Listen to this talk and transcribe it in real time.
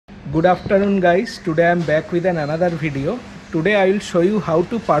Good afternoon guys. Today I am back with another video. Today I will show you how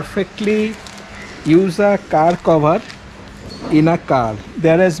to perfectly use a car cover in a car.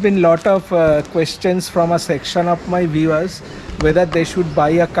 There has been lot of questions from a section of my viewers whether they should buy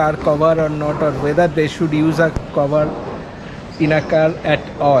a car cover or not, or whether they should use a cover in a car at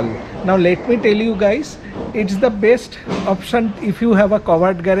all. Now let me tell you guys, it's the best option. If you have a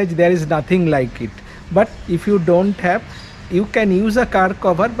covered garage, there is nothing like it. But if you don't have, you can use a car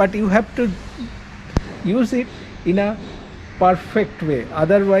cover, but you have to use it in a perfect way,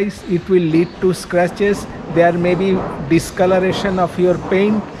 otherwise it will lead to scratches. There may be discoloration of your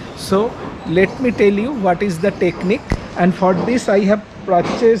paint. So let me tell you what is the technique, and for this I have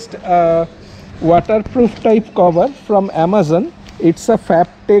purchased a waterproof type cover from Amazon. It's a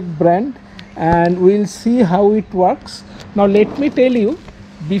Fabtec brand, and we'll see how it works. Now let me tell you,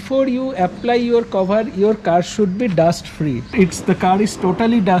 before you apply your cover, your car should be dust free. The car is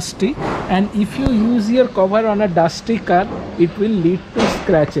totally dusty, and if you use your cover on a dusty car, it will lead to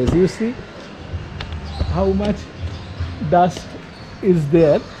scratches. You see how much dust is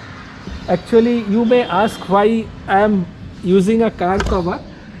there. Actually, you may ask why I am using a car cover.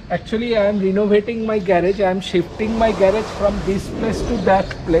 Actually, I am renovating my garage. I am shifting my garage from this place to that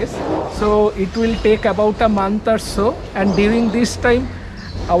place, so it will take about a month or so, and during this time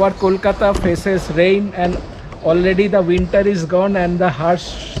our Kolkata faces rain, and already the winter is gone and the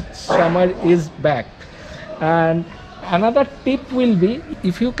harsh summer is back. And another tip will be,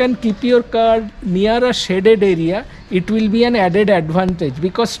 if you can keep your car near a shaded area, it will be an added advantage,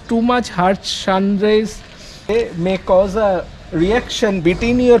 because too much harsh sun rays may cause a reaction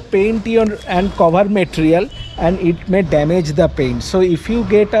between your paint and cover material, and it may damage the paint. So if you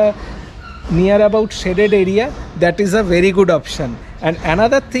get a near about shaded area, that is a very good option. And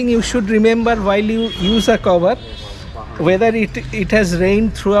another thing you should remember while you use a cover, whether it has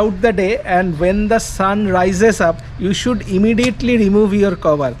rained throughout the day, and when the sun rises up, you should immediately remove your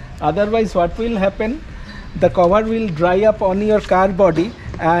cover. Otherwise what will happen, the cover will dry up on your car body,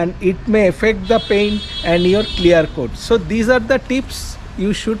 and it may affect the paint and your clear coat. So these are the tips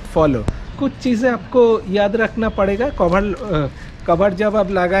you should follow. कुछ चीज़ें आपको याद रखना पड़ेगा cover जब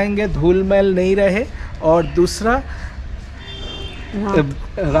आप लगाएंगे धूल मैल नहीं रहे, और दूसरा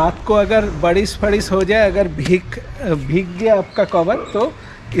रात को अगर बारिश फरिश हो जाए, अगर भीग गया आपका कवर, तो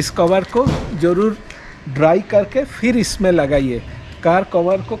इस कवर को ज़रूर ड्राई करके फिर इसमें लगाइए. कार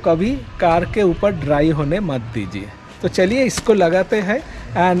कवर को कभी कार के ऊपर ड्राई होने मत दीजिए. तो चलिए इसको लगाते हैं,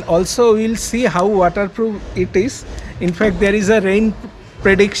 and also will see how waterproof it is. In fact there is a rain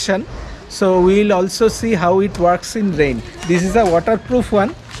prediction, so we will also see how it works in rain. This is a waterproof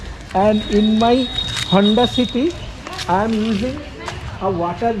one, and in my Honda City I am using a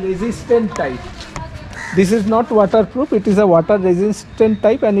water resistant type. This is not waterproof, it is a water resistant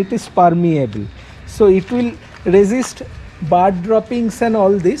type, and it is permeable, so it will resist bird droppings and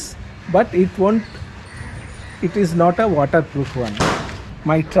all this, but it is not a waterproof one.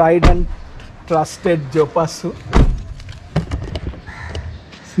 My tried and trusted Jopasu.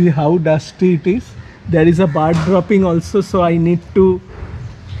 See how dusty it is. There is a bird dropping also, so I need to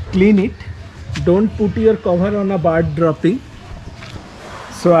clean it. Don't put your cover on a bird dropping.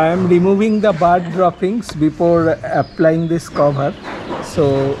 So I am removing the bird droppings before applying this cover.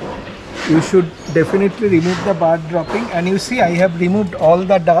 So you should definitely remove the bird dropping, and you see I have removed all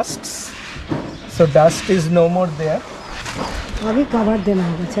the dusts, so dust is no more there. अभी cover देना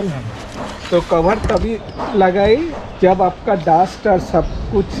होगा. चलो तो cover तभी लगाई जब आपका dust और सब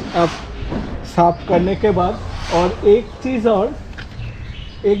कुछ आप साफ करने के बाद. और एक चीज़ और,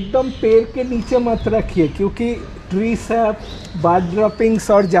 एकदम पैर के नीचे मत रखिए, क्योंकि ट्री से आप बर्ड ड्रॉपिंग्स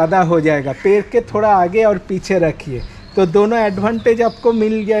और ज़्यादा हो जाएगा. पैर के थोड़ा आगे और पीछे रखिए, तो दोनों एडवांटेज आपको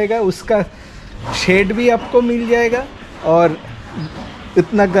मिल जाएगा. उसका शेड भी आपको मिल जाएगा, और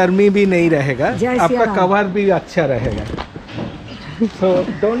इतना गर्मी भी नहीं रहेगा, आपका कवर भी अच्छा रहेगा. So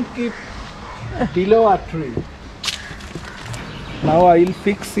don't keep below a tree. Now I will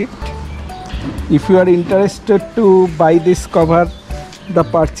fix it. If you are interested to buy this cover, the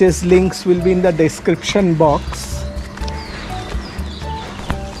purchase links will be in the description box.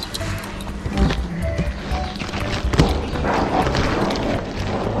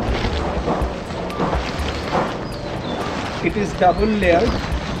 It is double layered.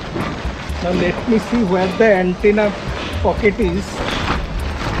 Now let me see where the antenna pocket is.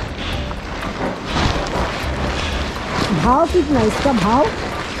 भाव कितना इसका भाव?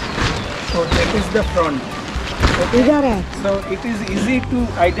 So that is the front. Okay. इधर है. So it is easy to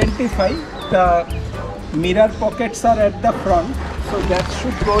identify. The mirror pockets are at the front, so that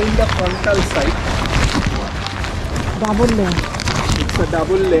should go in the frontal side. Double layer. It's a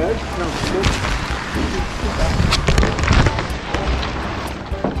double layer. Now,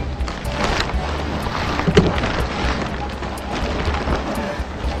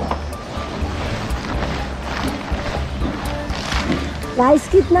 price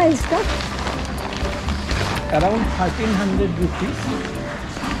कितना है इसका? around 1300 rupees.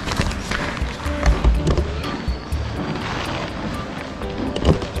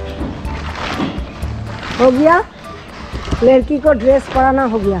 हो गया, लड़की को dress पहनाना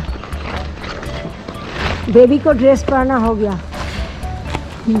हो गया, बेबी को ड्रेस पहनाना हो गया.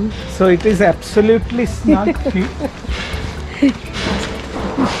 So it is absolutely snug fit.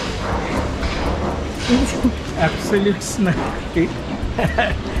 Absolute snug fit.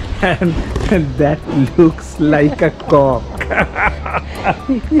 and that looks like a cock.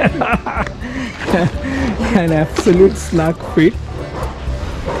 An absolute snug fit.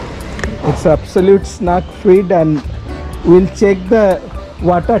 It's absolute snug fit, and we'll check the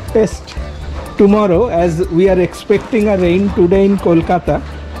water test tomorrow, as we are expecting a rain today in Kolkata.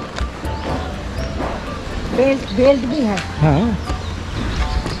 Belt भी है.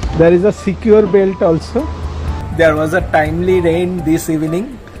 There is a secure belt also. There was a timely rain this evening,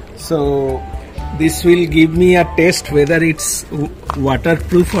 so this will give me a test whether it's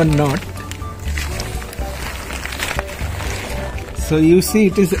waterproof or not. So you see,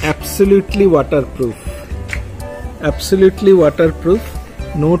 it is absolutely waterproof. Absolutely waterproof.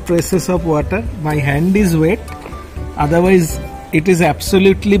 No traces of water. My hand is wet, otherwise it is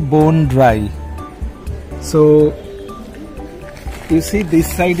absolutely bone dry. So you see, this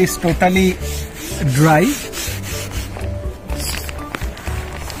side is totally dry.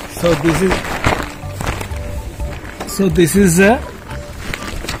 So this is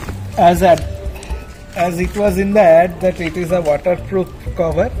as it was in the ad that it is a waterproof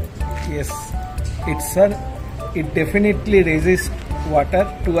cover. Yes, it definitely resists water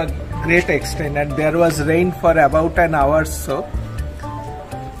to a great extent, and there was rain for about an hour or so.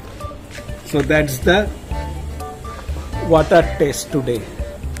 So that's the water test today.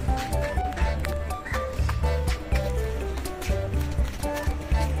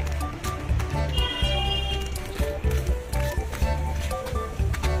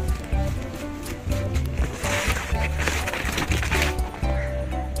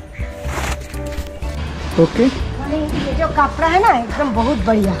 Okay. ये जो कपड़ा है ना, एकदम बहुत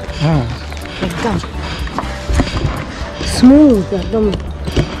बढ़िया. हाँ. एकदम स्मूथ, एकदम.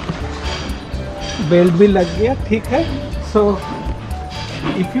 बेल्ट भी लग गया, ठीक है. So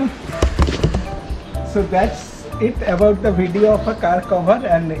that's it about the video of a car cover,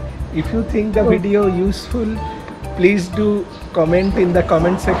 and if you think the video useful, please do comment in the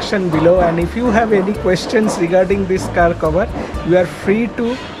comment section below, and if you have any questions regarding this car cover, you are free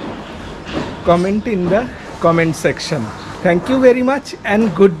to comment in the comment section. Thank you very much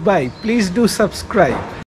and goodbye. Please do subscribe.